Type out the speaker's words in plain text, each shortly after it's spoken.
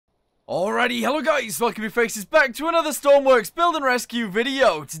Alrighty, hello guys, welcome your faces back to another Stormworks build and rescue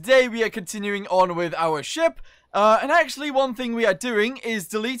video. Today we are continuing on with our ship, and actually one thing we are doing is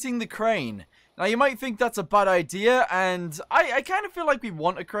deleting the crane. Now you might think that's a bad idea, and I kind of feel like we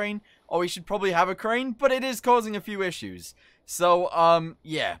want a crane, or we should probably have a crane, but it is causing a few issues. So,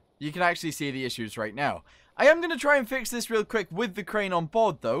 yeah, you can actually see the issues right now. I am going to try and fix this real quick with the crane on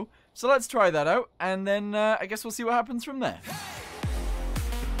board though, so let's try that out, and then I guess we'll see what happens from there.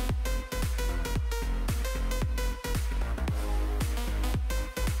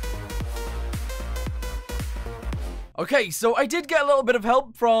 Okay, so I did get a little bit of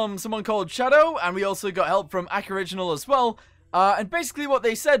help from someone called Shadow, and we also got help from Original as well. And basically what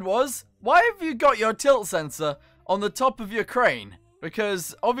they said was, why have you got your tilt sensor on the top of your crane?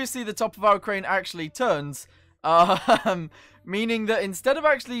 Because obviously the top of our crane actually turns, meaning that instead of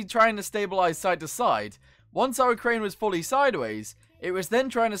actually trying to stabilize side to side, once our crane was fully sideways, it was then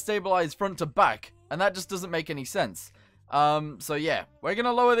trying to stabilize front to back, and that just doesn't make any sense. So yeah, we're going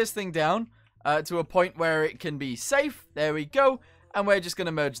to lower this thing down to a point where it can be safe. There we go. And we're just going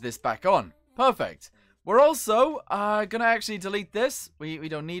to merge this back on. Perfect. We're also going to actually delete this. We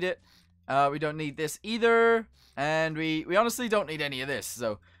don't need it. We don't need this either. And we honestly don't need any of this.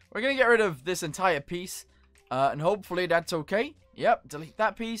 So we're going to get rid of this entire piece. And hopefully that's okay. Yep, delete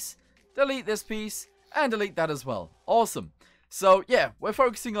that piece. Delete this piece. And delete that as well. Awesome. So yeah, we're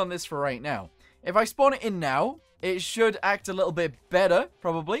focusing on this for right now. If I spawn it in now, it should act a little bit better,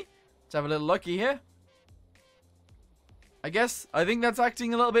 probably. Let's have a little looky here. I think that's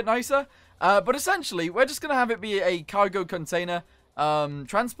acting a little bit nicer. But essentially, we're just going to have it be a cargo container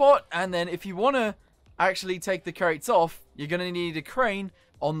transport. And then if you want to actually take the crates off, you're going to need a crane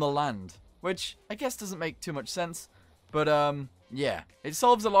on the land. Which I guess doesn't make too much sense. But yeah, it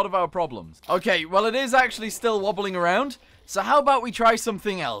solves a lot of our problems. Okay, well it is actually still wobbling around. So how about we try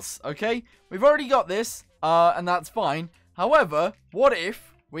something else, okay? We've already got this, and that's fine. However, what if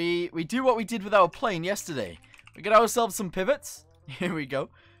we do what we did with our plane yesterday? We get ourselves some pivots. Here we go.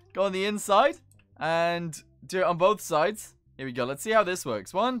 Go on the inside and do it on both sides. Here we go. Let's see how this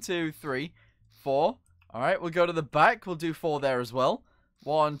works. 1, 2, 3, 4. All right, we'll go to the back. We'll do 4 there as well.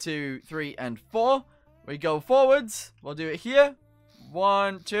 1, 2, 3, and 4. We go forwards. We'll do it here.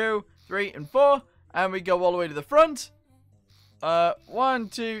 1, 2, 3, and 4. And we go all the way to the front. 1,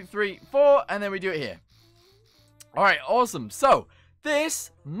 2, 3, 4. And then we do it here. All right, awesome. So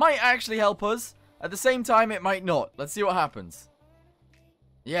this might actually help us. At the same time, it might not. Let's see what happens.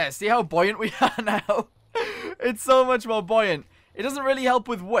 Yeah, see how buoyant we are now? It's so much more buoyant. It doesn't really help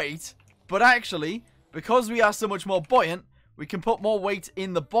with weight, but actually, because we are so much more buoyant, we can put more weight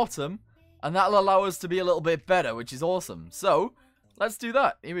in the bottom, and that'll allow us to be a little bit better, which is awesome. So, let's do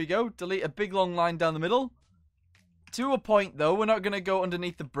that. Here we go. Delete a big long line down the middle. To a point, though, we're not going to go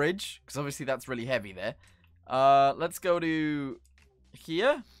underneath the bridge, because obviously that's really heavy there. Let's go to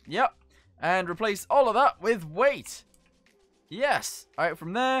here. Yep. And replace all of that with weight. Yes. Alright,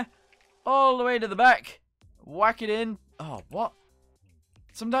 from there, all the way to the back. Whack it in. Oh, what?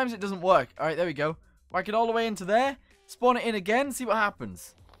 Sometimes it doesn't work. Alright, there we go. Whack it all the way into there. Spawn it in again. See what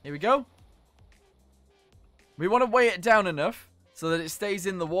happens. Here we go. We want to weigh it down enough so that it stays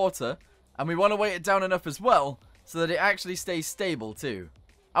in the water. And we want to weigh it down enough as well so that it actually stays stable too.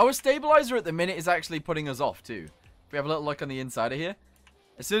 Our stabilizer at the minute is actually putting us off too. If we have a little look on the inside of here.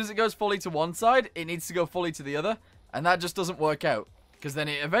 As soon as it goes fully to one side, it needs to go fully to the other. And that just doesn't work out. Because then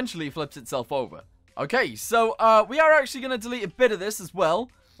it eventually flips itself over. Okay, so we are actually going to delete a bit of this as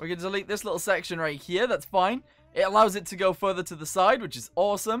well. We're going to delete this little section right here. That's fine. It allows it to go further to the side, which is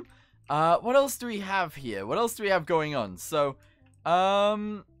awesome. What else do we have here? What else do we have going on? So,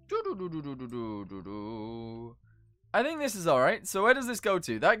 I think this is alright. So where does this go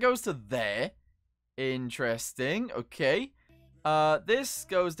to? That goes to there. Interesting. Okay. This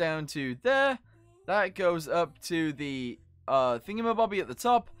goes down to there. That goes up to the thingamabobby at the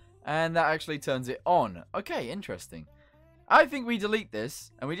top. And that actually turns it on. Okay, interesting. I think we delete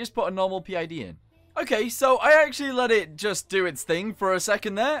this. And we just put a normal PID in. Okay, so I actually let it just do its thing for a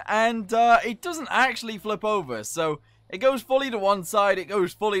second there. And it doesn't actually flip over. So it goes fully to one side, it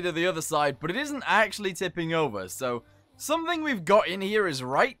goes fully to the other side, but it isn't actually tipping over. So something we've got in here is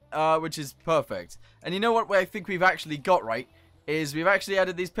right, which is perfect. And you know what I think we've actually got right is we've actually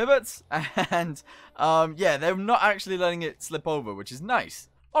added these pivots, and yeah, they're not actually letting it slip over, which is nice.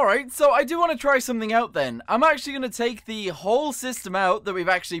 Alright, so I do want to try something out then. I'm actually going to take the whole system out that we've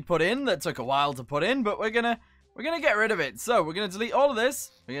actually put in, that took a while to put in, but we're gonna get rid of it. So we're going to delete all of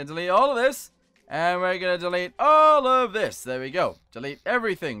this, we're going to delete all of this, and we're going to delete all of this. There we go. Delete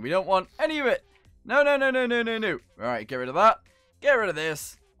everything. We don't want any of it. No, no, no, no, no, no, no. Alright, get rid of that. Get rid of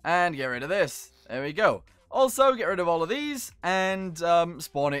this. and get rid of this. There we go. Also, get rid of all of these and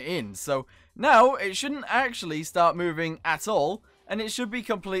spawn it in. So now it shouldn't actually start moving at all, and it should be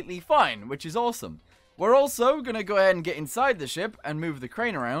completely fine, which is awesome. We're also going to go ahead and get inside the ship and move the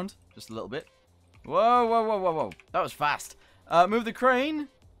crane around just a little bit. Whoa, whoa, whoa, whoa, whoa. That was fast. Move the crane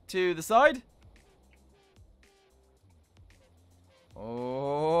to the side.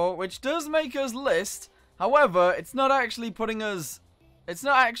 Oh, which does make us list. However, it's not actually putting us... It's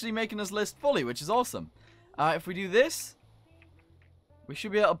not actually making us list fully, which is awesome. If we do this, we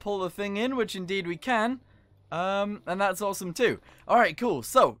should be able to pull the thing in, which indeed we can. And that's awesome too. Alright, cool.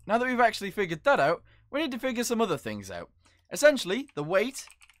 So, now that we've actually figured that out, we need to figure some other things out. Essentially, the weight.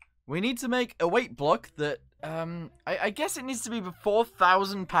 We need to make a weight block that, I guess it needs to be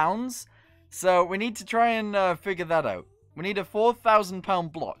 4,000 pounds. So, we need to try and figure that out. We need a 4,000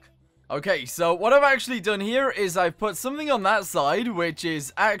 pound block. Okay, so what I've actually done here is I've put something on that side, which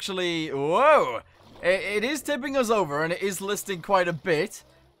is actually, whoa, it is tipping us over and it is listing quite a bit.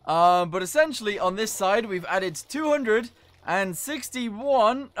 But essentially on this side, we've added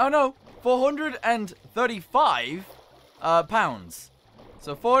 435 pounds.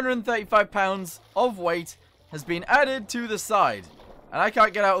 So 435 pounds of weight has been added to the side. And I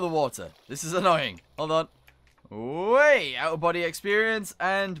can't get out of the water. This is annoying. Hold on. Way out of body experience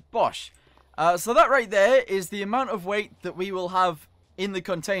and bosh. So that right there is the amount of weight that we will have in the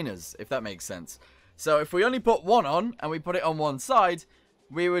containers, if that makes sense. So if we only put one on and we put it on one side,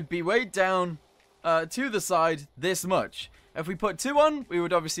 we would be weighed down to the side this much. If we put two on, we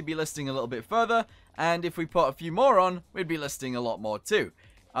would obviously be listing a little bit further. And if we put a few more on, we'd be listing a lot more too.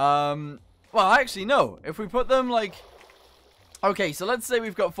 Well, actually, no. If we put them like... Okay, so let's say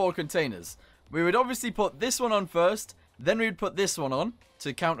we've got 4 containers. We would obviously put this one on first. Then we'd put this one on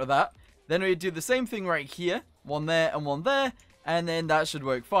to counter that. Then we'd do the same thing right here. One there and one there. And then that should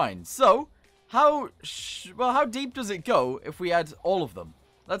work fine. So, how deep does it go if we add all of them?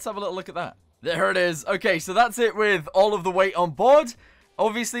 Let's have a little look at that. There it is. Okay, so that's it with all of the weight on board.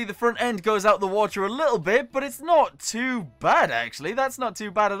 Obviously, the front end goes out the water a little bit, but it's not too bad, actually. That's not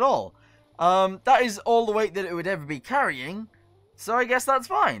too bad at all. That is all the weight that it would ever be carrying. So I guess that's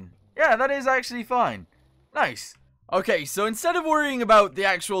fine. Yeah, that is actually fine. Nice. Okay, so instead of worrying about the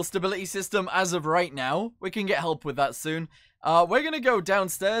actual stability system as of right now, we can get help with that soon. We're going to go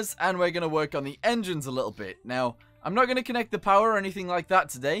downstairs and we're going to work on the engines a little bit. Now, I'm not going to connect the power or anything like that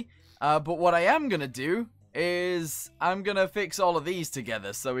today. But what I am going to do is I'm going to fix all of these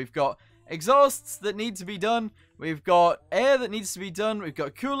together. So we've got exhausts that need to be done. We've got air that needs to be done. We've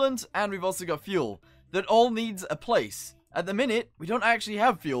got coolant and we've also got fuel that all needs a place. At the minute, we don't actually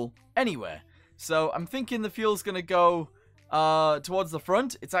have fuel anywhere. So I'm thinking the fuel's going to go towards the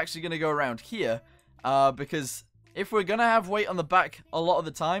front. It's actually going to go around here because if we're going to have weight on the back a lot of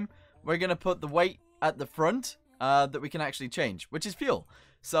the time, we're going to put the weight at the front that we can actually change, which is fuel.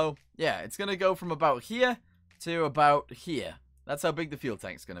 So, yeah, it's going to go from about here to about here. That's how big the fuel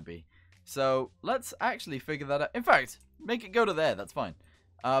tank's going to be. So, let's actually figure that out. In fact, make it go to there. That's fine.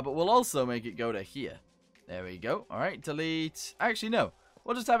 But we'll also make it go to here. There we go. All right, delete. Actually, no.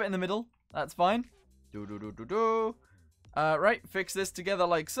 We'll just have it in the middle. That's fine. Right, fix this together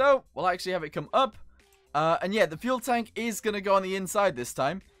like so. We'll actually have it come up. And yeah, the fuel tank is going to go on the inside this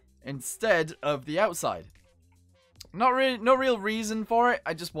time instead of the outside. No real reason for it.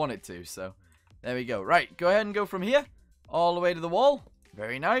 I just want it to, so there we go. Right, go ahead and go from here all the way to the wall.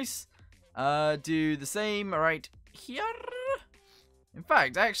 Very nice. Do the same right here. In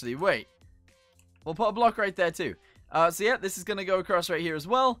fact, actually, wait. We'll put a block right there too. So yeah, this is going to go across right here as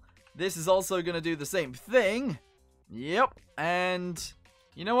well. This is also going to do the same thing. Yep. And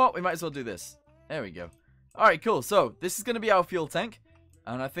you know what? We might as well do this. There we go. Alright, cool. So this is going to be our fuel tank.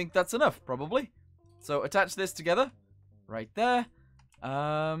 And I think that's enough, probably. So attach this together. Right there.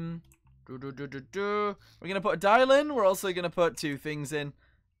 We're going to put a dial in. We're also going to put 2 things in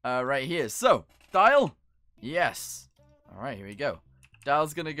right here. So, dial. Yes. Alright, here we go.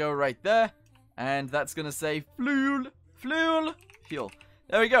 Dial's going to go right there. And that's going to say fuel. Fuel.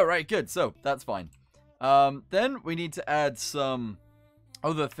 There we go. Right, good. So, that's fine. Then we need to add some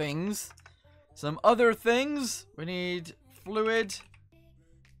other things. We need fluid.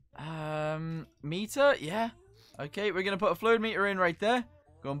 Meter. Yeah. Okay, we're going to put a fluid meter in right there.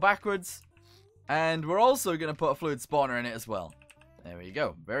 Going backwards. And we're also going to put a fluid spawner in it as well. There we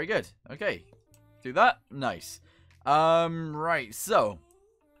go. Very good. Okay. Do that. Nice. Right. So,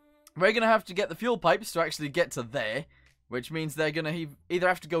 we're going to have to get the fuel pipes to actually get to there. Which means they're going to either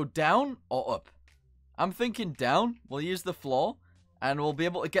have to go down or up. I'm thinking down. We'll use the floor. And we'll be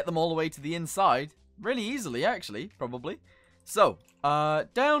able to get them all the way to the inside. Really easily, actually. Probably. So,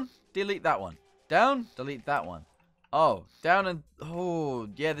 down, delete that one. Down, delete that one. Oh, down and... Oh,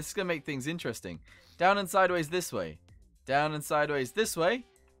 yeah, this is going to make things interesting. Down and sideways this way. Down and sideways this way.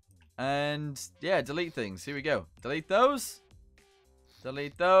 And, yeah, delete things. Here we go. Delete those.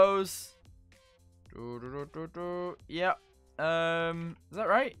 Delete those. Yep. Is that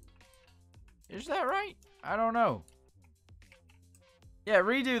right? Is that right? I don't know. Yeah,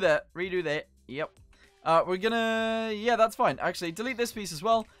 redo that. Redo that. Yep. We're gonna... Yeah, that's fine. Actually, delete this piece as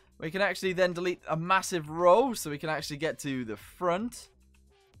well. We can actually then delete a massive row, so we can actually get to the front.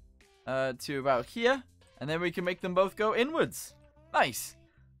 To about here. And then we can make them both go inwards. Nice.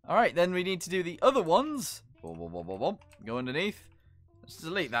 Alright, then we need to do the other ones. Go underneath. Let's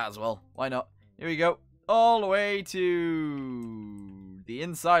delete that as well. Why not? Here we go. All the way to the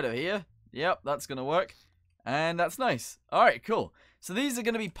inside of here. Yep, that's going to work. And that's nice. Alright, cool. So these are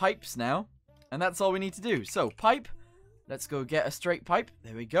going to be pipes now. And that's all we need to do. So, pipe. Let's go get a straight pipe.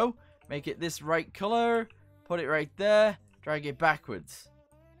 There we go. Make it this right color. Put it right there. Drag it backwards.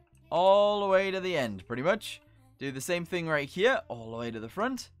 All the way to the end, pretty much. Do the same thing right here. All the way to the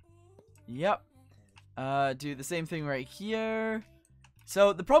front. Yep. Do the same thing right here.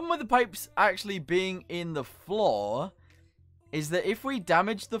 So, the problem with the pipes actually being in the floor is that if we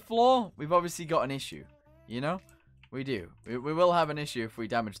damage the floor, we've obviously got an issue. You know? We do. We will have an issue if we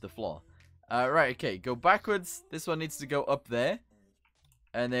damage the floor. Right, okay. Go backwards. This one needs to go up there.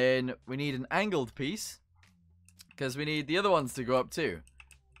 And then we need an angled piece. Because we need the other ones to go up too.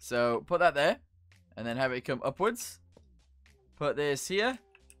 So, put that there. And then have it come upwards. Put this here.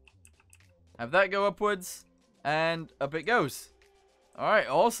 Have that go upwards. And up it goes. Alright,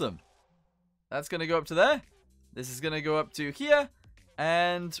 awesome. That's going to go up to there. This is going to go up to here.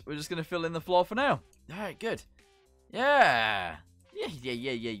 And we're just going to fill in the floor for now. Alright, good. Yeah.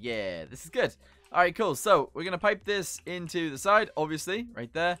 Yeah. This is good. Alright, cool. So, we're going to pipe this into the side, obviously,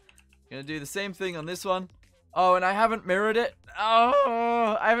 right there. Going to do the same thing on this one. Oh, and I haven't mirrored it.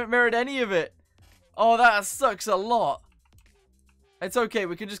 Oh, I haven't mirrored any of it. Oh, that sucks a lot. It's okay.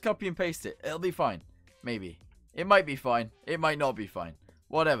 We can just copy and paste it. It'll be fine. Maybe. It might be fine. It might not be fine.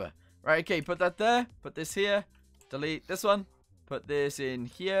 Whatever. Right, okay. Put that there. Put this here. Delete this one. Put this in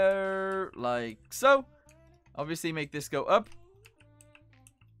here. Like so. Obviously, make this go up.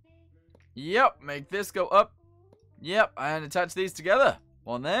 Yep. Make this go up. Yep. And attach these together.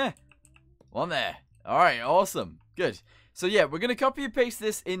 One there. One there. Alright, awesome. Good. So yeah, we're going to copy and paste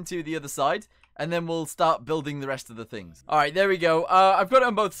this into the other side, and then we'll start building the rest of the things. Alright, there we go. I've got it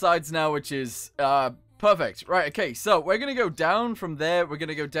on both sides now, which is perfect. Right, okay, so we're going to go down from there. We're going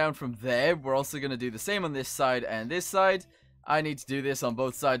to go down from there. We're also going to do the same on this side and this side. I need to do this on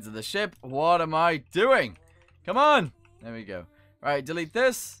both sides of the ship. What am I doing? Come on. There we go. Right, delete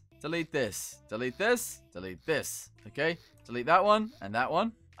this. Delete this. Delete this. Delete this. Okay, delete that one and that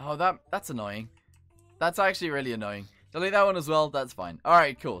one. Oh, that's annoying. That's actually really annoying. Delete that one as well. That's fine.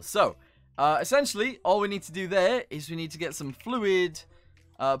 Alright, cool. So, essentially, all we need to do there is we need to get some fluid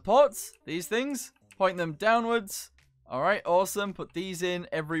ports. These things. Point them downwards. Alright, awesome. Put these in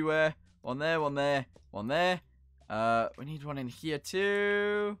everywhere. One there, one there, one there. We need one in here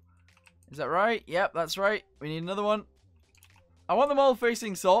too. Is that right? Yep, that's right. We need another one. I want them all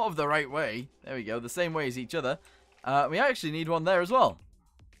facing sort of the right way. There we go. The same way as each other. We actually need one there as well.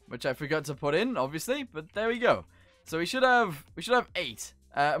 Which I forgot to put in, obviously, but there we go. So we should have 8,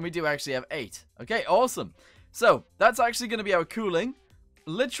 and we do actually have 8. Okay, awesome. So that's actually going to be our cooling.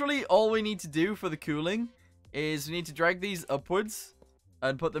 Literally, all we need to do for the cooling is we need to drag these upwards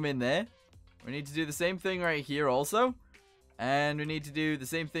and put them in there. We need to do the same thing right here also, and we need to do the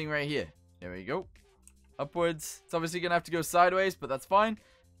same thing right here. There we go. Upwards. It's obviously going to have to go sideways, but that's fine.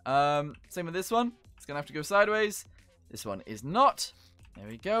 Same with this one. It's going to have to go sideways. This one is not. There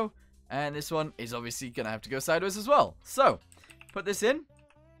we go. And this one is obviously going to have to go sideways as well. So, put this in.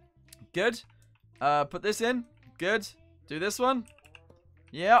 Good. Put this in. Good. Do this one.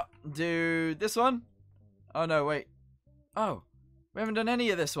 Yeah. Do this one. Oh, no, wait. Oh, we haven't done any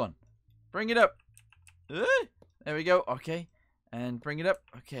of this one. Bring it up. There we go. Okay. And bring it up.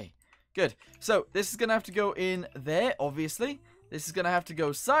 Okay. Good. So, this is going to have to go in there, obviously. This is going to have to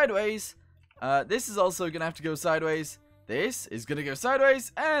go sideways. This is also going to have to go sideways. This is going to go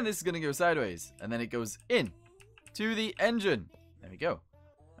sideways, and this is going to go sideways. And then it goes in to the engine. There we go.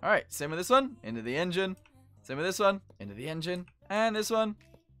 Alright, same with this one. Into the engine. Same with this one. Into the engine. And this one.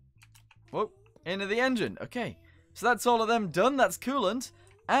 Whoa. Into the engine. Okay. So that's all of them done. That's coolant.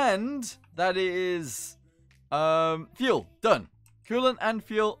 And that is fuel. Done. Coolant and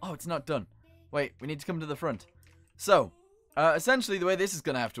fuel. Oh, it's not done. Wait, we need to come to the front. So, essentially the way this is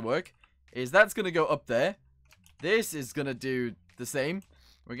going to have to work is that's going to go up there. This is going to do the same.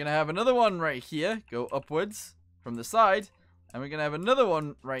 We're going to have another one right here. Go upwards from the side. And we're going to have another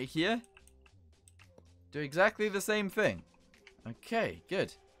one right here. Do exactly the same thing. Okay,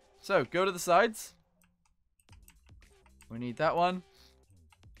 good. So, go to the sides. We need that one.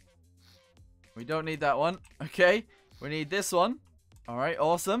 We don't need that one. Okay, we need this one. Alright,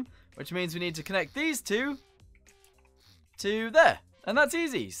 awesome. Which means we need to connect these two to there. And that's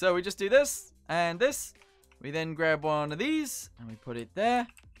easy. So we just do this and this. We then grab one of these and we put it there.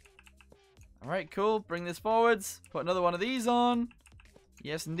 Alright, cool. Bring this forwards. Put another one of these on.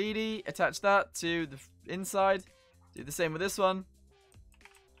 Yes, indeedy. Attach that to the inside. Do the same with this one.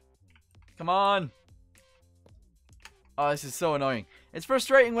 Come on. Oh, this is so annoying. It's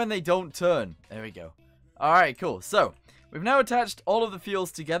frustrating when they don't turn. There we go. Alright, cool. So, we've now attached all of the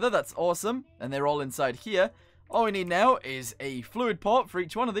fuels together. That's awesome. And they're all inside here. All we need now is a fluid port for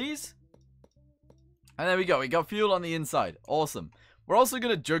each one of these. And there we go. We got fuel on the inside. Awesome. We're also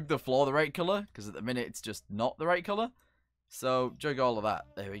going to jug the floor the right color, because at the minute it's just not the right color. So, jug all of that.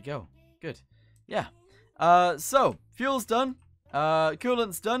 There we go. Good. Yeah. So, fuel's done.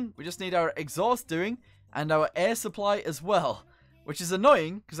 Coolant's done. We just need our exhaust doing. And our air supply as well. Which is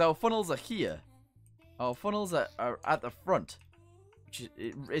annoying, because our funnels are here. Our funnels are at the front. Which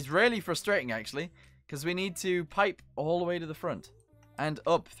is really frustrating, actually. Because we need to pipe all the way to the front. And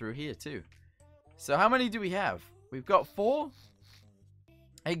up through here, too. So, how many do we have? We've got 4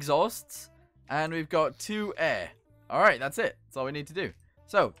 exhausts. And we've got 2 air. Alright, that's it. That's all we need to do.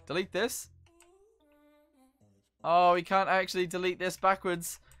 So, delete this. Oh, we can't actually delete this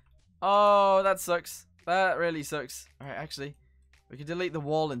backwards. Oh, that sucks. That really sucks. Alright, actually, we can delete the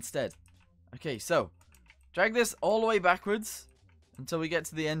wall instead. Okay, so, drag this all the way backwards until we get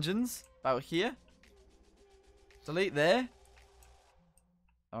to the engines. About here. Delete there.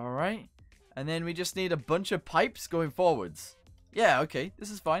 Alright. And then we just need a bunch of pipes going forwards. Yeah, okay,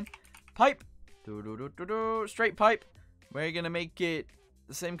 this is fine. Pipe. Straight pipe. We're going to make it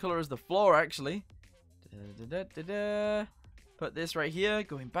the same color as the floor, actually. Put this right here,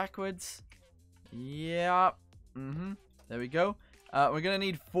 going backwards. Yeah. There we go. We're going to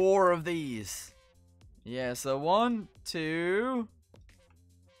need 4 of these. Yeah, so 1, 2,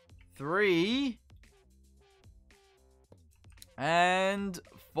 3, and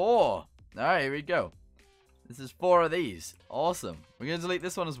 4. Alright, here we go. This is 4 of these. Awesome. We're going to delete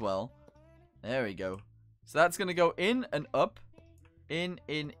this one as well. There we go. So that's going to go in and up. In,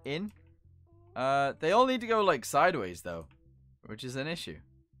 in, in. They all need to go, like, sideways, though. Which is an issue.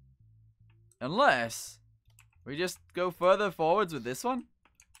 Unless we just go further forwards with this one.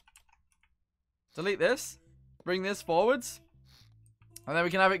 Delete this. Bring this forwards. And then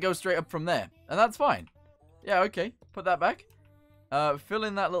we can have it go straight up from there. And that's fine. Yeah, okay. Put that back. Fill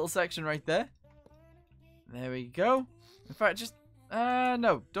in that little section right there. There we go. In fact, just...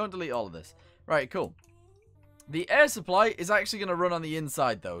 no, don't delete all of this. Right, cool. The air supply is actually going to run on the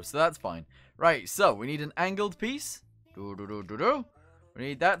inside, though, so that's fine. Right, so we need an angled piece. We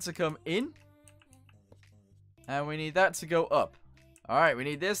need that to come in. And we need that to go up. Alright, we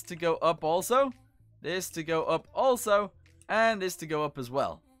need this to go up also. This to go up also. And this to go up as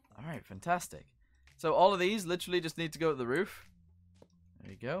well. Alright, fantastic. So all of these literally just need to go to the roof.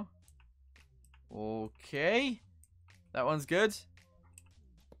 There you go. Okay. That one's good.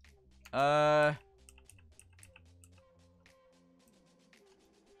 That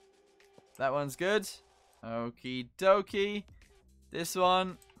one's good. Okie dokie. This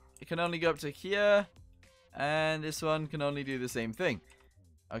one, it can only go up to here. And this one can only do the same thing.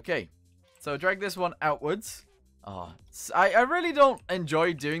 Okay. So drag this one outwards. Oh, I really don't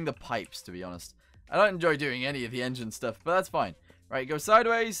enjoy doing the pipes, to be honest. I don't enjoy doing any of the engine stuff, but that's fine. Right, go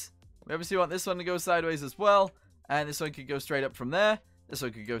sideways. We obviously want this one to go sideways as well. And this one could go straight up from there. This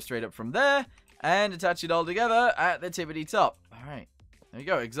one could go straight up from there. And attach it all together at the tippity top. Alright. There we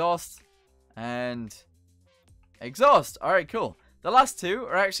go. Exhaust. And exhaust. Alright, cool. The last 2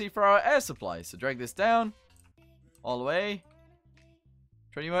 are actually for our air supply. So drag this down. All the way.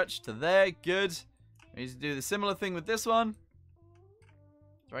 Pretty much to there. Good. We need to do the similar thing with this one.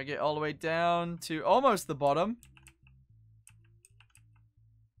 Drag it all the way down to almost the bottom.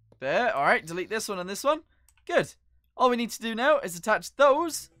 There. Alright, delete this one and this one. Good. All we need to do now is attach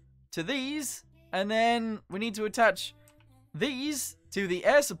those to these. And then we need to attach these to the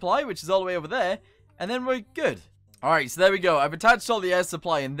air supply, which is all the way over there. And then we're good. Alright, so there we go. I've attached all the air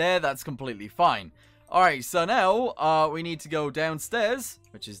supply in there. That's completely fine. Alright, so now we need to go downstairs,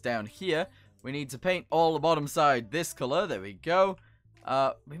 which is down here. We need to paint all the bottom side this color. There we go.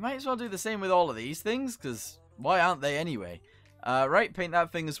 We might as well do the same with all of these things, because why aren't they anyway? Right, paint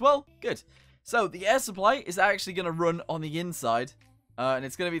that thing as well. Good. So the air supply is actually going to run on the inside. And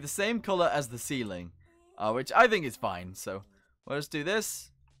it's going to be the same color as the ceiling. Which I think is fine. So we'll just do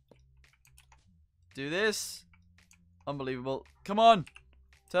this. Do this. Unbelievable. Come on.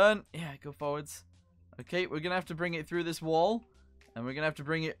 Turn. Yeah, go forwards. Okay, we're going to have to bring it through this wall. And we're going to have to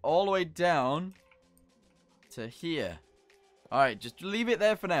bring it all the way down to here. Alright, just leave it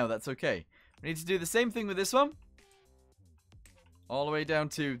there for now. That's okay. We need to do the same thing with this one. All the way down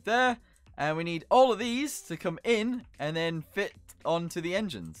to there. And we need all of these to come in and then fit onto the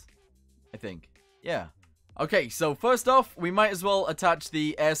engines, I think. Yeah. Okay, so first off, we might as well attach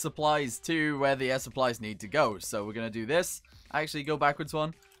the air supplies to where the air supplies need to go. So we're going to do this. Actually, go backwards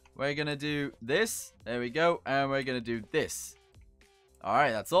one. We're going to do this. There we go. And we're going to do this.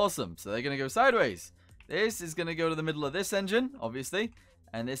 Alright, that's awesome. So they're going to go sideways. This is going to go to the middle of this engine, obviously.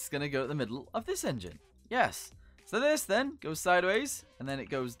 And this is going to go to the middle of this engine. Yes. So this then goes sideways. And then it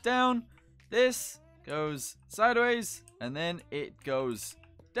goes down. This goes sideways. And then it goes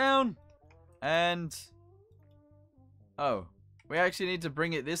down. And... oh. We actually need to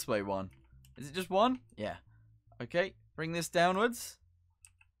bring it this way one. Is it just one? Yeah. Okay. Bring this downwards.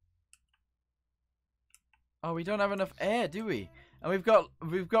 Oh, we don't have enough air, do we? And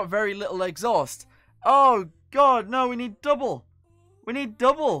we've got very little exhaust. Oh, God. No, we need double. We need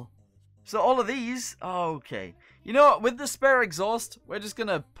double. So all of these... oh, okay. You know what? With the spare exhaust, we're just going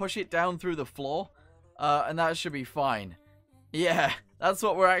to push it down through the floor. And that should be fine. Yeah, that's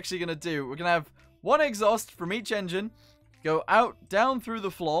what we're actually going to do. We're going to have one exhaust from each engine go out, down through the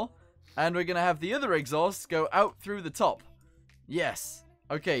floor. And we're going to have the other exhaust go out through the top. Yes.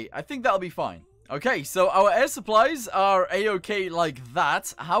 Okay, I think that'll be fine. Okay, so our air supplies are a-okay like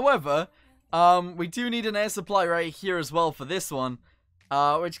that. However, we do need an air supply right here as well for this one.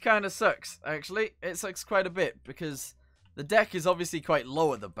 Which kind of sucks, actually. It sucks quite a bit because the deck is obviously quite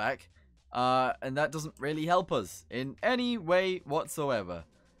low at the back. And that doesn't really help us in any way whatsoever.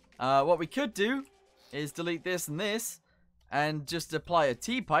 What we could do is delete this and this and just apply a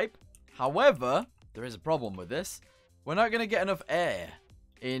T-pipe. However, there is a problem with this. We're not going to get enough air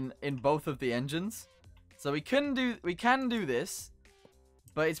in both of the engines. So we can do this,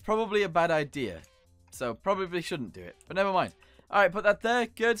 but it's probably a bad idea. So probably shouldn't do it, but never mind. Alright, put that there.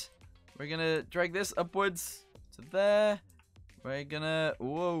 Good. We're going to drag this upwards to there. We're going to...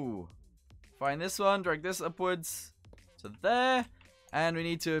 whoa. Find this one. Drag this upwards to there. And we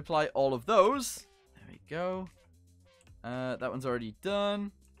need to apply all of those. There we go. That one's already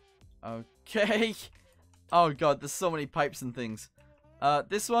done. Okay. Oh, God. There's so many pipes and things.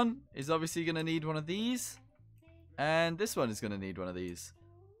 This one is obviously going to need one of these. And this one is going to need one of these.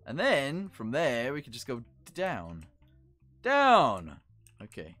 And then, from there, we can just go down. Down.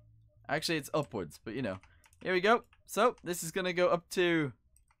 Okay. Actually, it's upwards, but you know. Here we go. So, this is going to go up to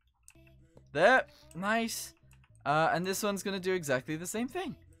there. Nice. And this one's going to do exactly the same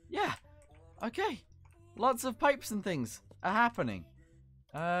thing. Yeah. Okay. Lots of pipes and things are happening.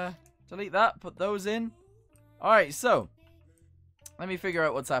 Delete that. Put those in. Alright, so. Let me figure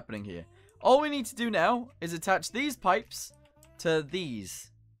out what's happening here. All we need to do now is attach these pipes to these.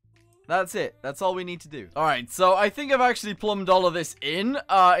 That's it. That's all we need to do. Alright, so I think I've actually plumbed all of this in.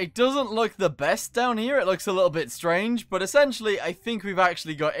 It doesn't look the best down here. It looks a little bit strange. But essentially, I think we've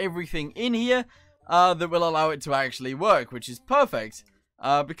actually got everything in here that will allow it to actually work, which is perfect.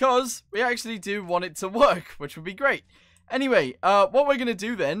 Because we actually do want it to work, which would be great. Anyway, what we're going to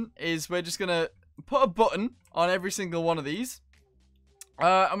do then is we're just going to put a button on every single one of these.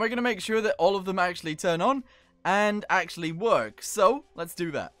 And we're going to make sure that all of them actually turn on and actually work. So, let's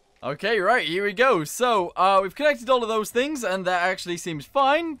do that. Okay, right, here we go. So, we've connected all of those things, and that actually seems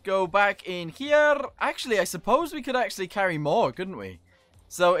fine. Go back in here. Actually, I suppose we could actually carry more, couldn't we?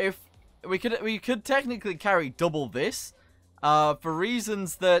 So, if we could technically carry double this, for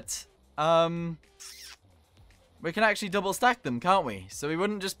reasons that, we can actually double stack them, can't we? So, we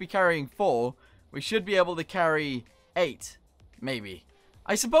wouldn't just be carrying 4. We should be able to carry 8, maybe.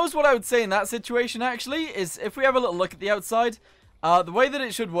 I suppose what I would say in that situation, actually, is if we have a little look at the outside... the way that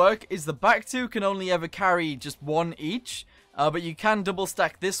it should work is the back two can only ever carry just 1 each. But you can double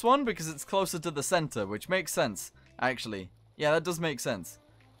stack this one because it's closer to the center, which makes sense, actually. Yeah, that does make sense.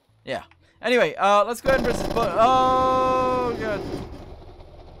 Yeah. Anyway, let's go ahead and press this button. Oh, God.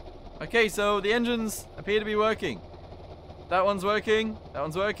 Okay, so the engines appear to be working. That one's working. That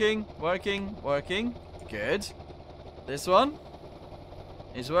one's working. Working. Good. This one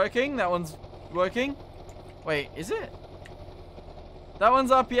is working. That one's working. Wait, is it? That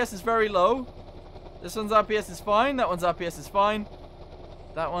one's RPS is very low. This one's RPS is fine. That one's RPS is fine.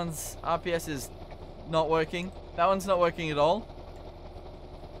 That one's RPS is not working. That one's not working at all.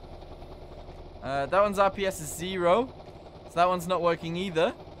 That one's RPS is 0. So that one's not working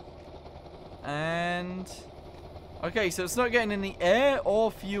either. And... okay, so it's not getting any air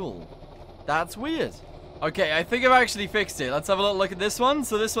or fuel. That's weird. Okay, I think I've actually fixed it. Let's have a little look at this one.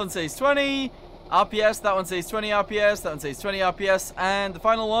 So this one says 20 RPS. That one says 20 RPS. That one says 20 RPS. And the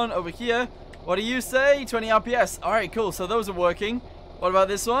final one over here, what do you say? 20 RPS. Alright, cool. So those are working. What about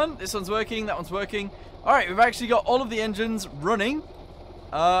this one? This one's working. That one's working. Alright, we've actually got all of the engines running.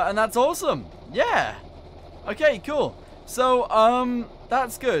 And that's awesome. Yeah. Okay, cool. So,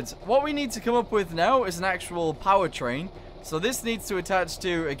 that's good. What we need to come up with now is an actual powertrain. So this needs to attach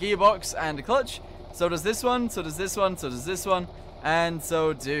to a gearbox and a clutch. So does this one, so does this one, so does this one. And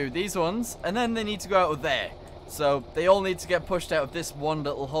so do these ones. And then they need to go out of there. So they all need to get pushed out of this one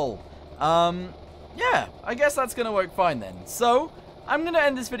little hole. Yeah, I guess that's going to work fine then. So, I'm going to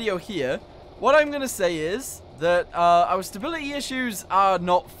end this video here. What I'm going to say is that our stability issues are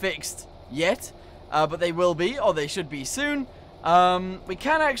not fixed yet. But they will be, or they should be soon. We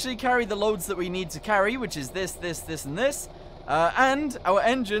can actually carry the loads that we need to carry, which is this, this, this, and this. And our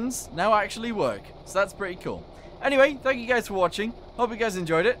engines now actually work. So that's pretty cool. Anyway, thank you guys for watching. Hope you guys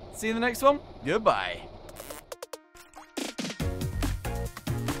enjoyed it. See you in the next one. Goodbye.